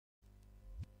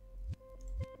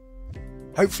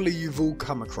Hopefully you've all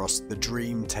come across the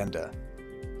dream tender.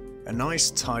 A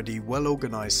nice, tidy,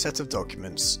 well-organised set of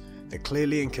documents that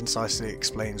clearly and concisely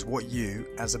explains what you,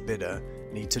 as a bidder,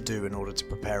 need to do in order to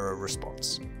prepare a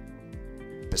response.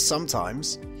 But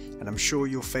sometimes, and I'm sure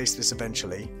you'll face this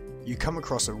eventually, you come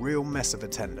across a real mess of a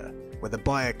tender, where the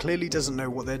buyer clearly doesn't know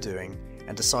what they're doing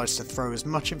and decides to throw as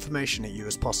much information at you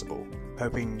as possible,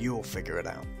 hoping you'll figure it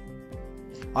out.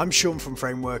 I'm Sean from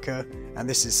Frameworker, and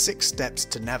this is 6 steps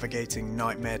to navigating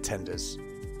nightmare tenders.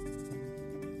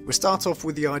 We'll start off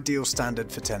with the ideal standard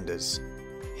for tenders.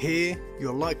 Here,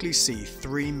 you'll likely see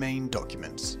 3 main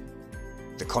documents: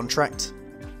 the contract,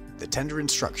 the tender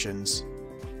instructions,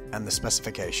 and the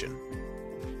specification.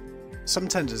 Some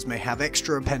tenders may have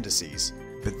extra appendices,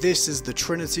 but this is the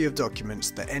trinity of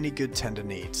documents that any good tender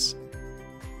needs.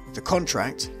 The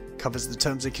contract covers the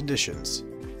terms and conditions,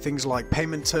 things like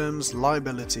payment terms,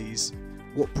 liabilities,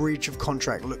 what breach of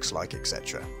contract looks like,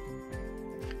 etc.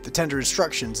 The tender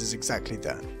instructions is exactly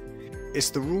that.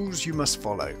 It's the rules you must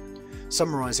follow,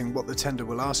 summarising what the tender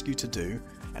will ask you to do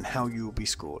and how you will be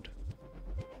scored.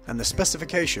 And the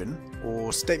specification,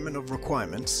 or statement of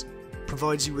requirements,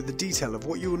 provides you with the detail of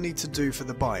what you will need to do for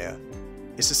the buyer.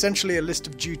 It's essentially a list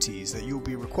of duties that you will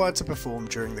be required to perform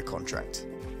during the contract.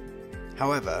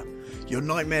 However, your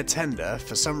nightmare tender,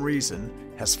 for some reason,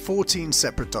 has 14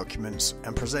 separate documents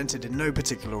and presented in no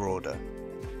particular order.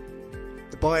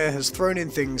 The buyer has thrown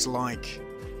in things like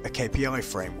a KPI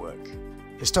framework,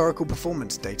 historical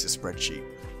performance data spreadsheet,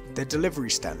 their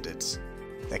delivery standards,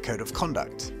 their code of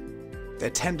conduct, their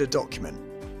tender document,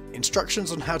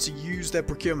 instructions on how to use their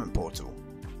procurement portal,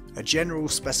 a general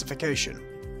specification,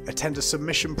 a tender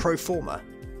submission pro forma,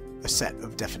 a set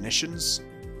of definitions,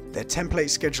 their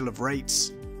template schedule of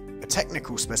rates, a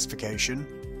technical specification,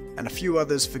 and a few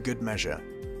others for good measure.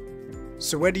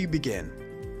 So where do you begin?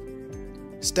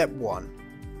 Step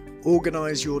 1.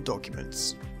 Organise your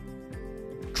documents.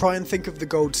 Try and think of the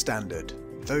gold standard,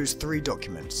 those 3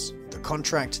 documents: the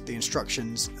contract, the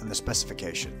instructions, and the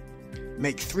specification.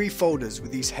 Make 3 folders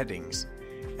with these headings,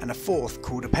 and a 4th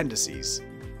called appendices.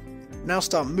 Now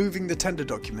start moving the tender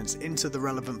documents into the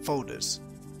relevant folders.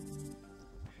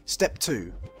 Step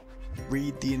 2.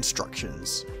 Read the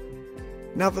instructions.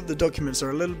 Now that the documents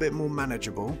are a little bit more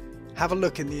manageable, have a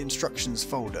look in the instructions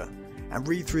folder and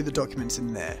read through the documents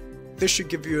in there. This should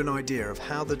give you an idea of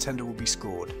how the tender will be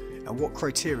scored and what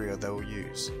criteria they will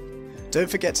use. Don't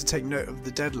forget to take note of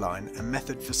the deadline and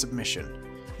method for submission.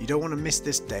 You don't want to miss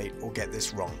this date or get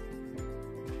this wrong.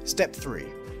 Step 3.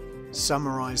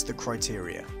 Summarise the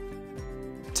criteria.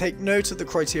 Take note of the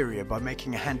criteria by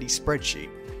making a handy spreadsheet,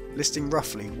 listing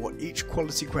roughly what each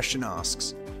quality question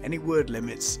asks, any word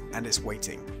limits, and its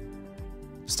weighting.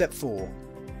 Step 4.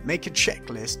 Make a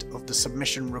checklist of the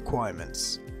submission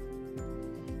requirements.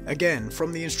 Again,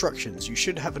 from the instructions you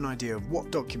should have an idea of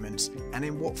what documents and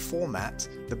in what format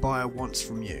the buyer wants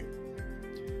from you.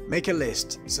 Make a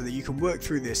list so that you can work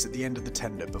through this at the end of the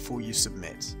tender before you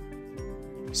submit.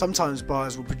 Sometimes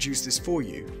buyers will produce this for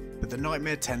you, but the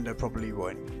nightmare tender probably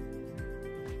won't.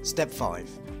 Step 5.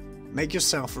 Make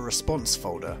yourself a response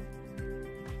folder.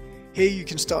 Here you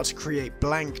can start to create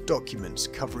blank documents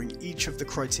covering each of the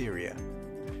criteria.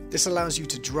 This allows you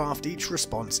to draft each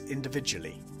response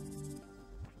individually.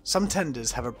 Some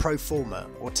tenders have a pro forma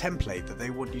or template that they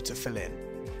want you to fill in.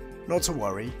 Not to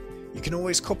worry, you can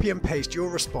always copy and paste your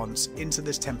response into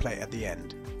this template at the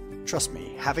end. Trust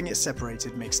me, having it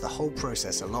separated makes the whole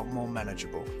process a lot more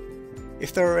manageable.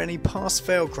 If there are any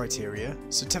pass-fail criteria,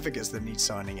 certificates that need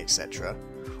signing, etc.,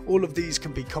 all of these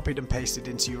can be copied and pasted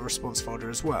into your response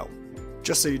folder as well,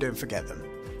 just so you don't forget them.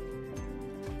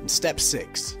 And step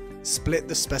 6. Split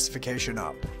the specification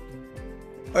up.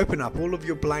 Open up all of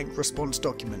your blank response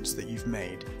documents that you've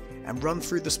made and run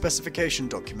through the specification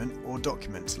document or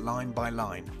documents line by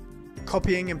line,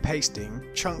 copying and pasting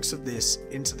chunks of this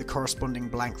into the corresponding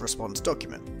blank response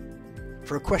document.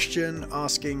 For a question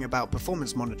asking about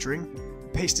performance monitoring,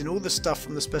 paste in all the stuff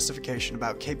from the specification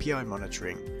about KPI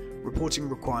monitoring, reporting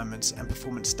requirements and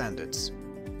performance standards.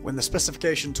 When the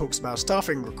specification talks about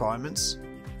staffing requirements,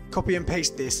 copy and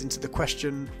paste this into the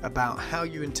question about how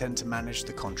you intend to manage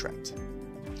the contract.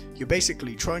 You're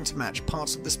basically trying to match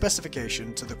parts of the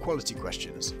specification to the quality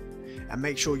questions, and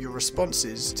make sure your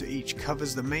responses to each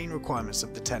covers the main requirements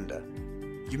of the tender.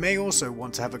 You may also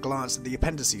want to have a glance at the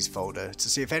appendices folder to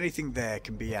see if anything there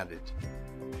can be added.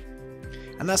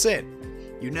 And that's it!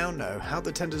 You now know how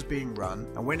the tender is being run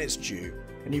and when it's due,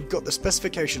 and you've got the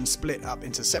specification split up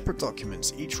into separate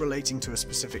documents, each relating to a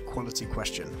specific quality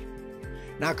question.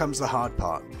 Now comes the hard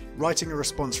part, writing a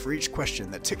response for each question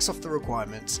that ticks off the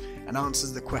requirements and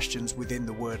answers the questions within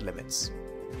the word limits.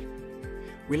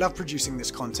 We love producing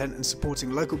this content and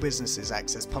supporting local businesses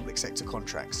access public sector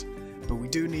contracts, but we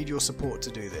do need your support to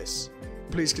do this.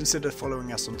 Please consider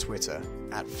following us on Twitter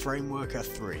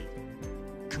 @Frameworker3.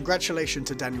 Congratulations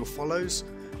to Daniel Follows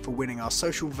for winning our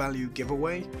social value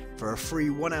giveaway for a free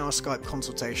 1-hour Skype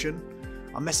consultation.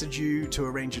 I'll message you to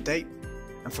arrange a date,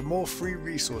 and for more free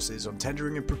resources on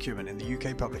tendering and procurement in the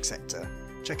UK public sector,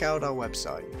 check out our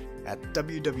website at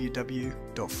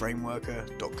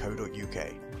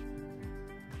www.frameworker.co.uk.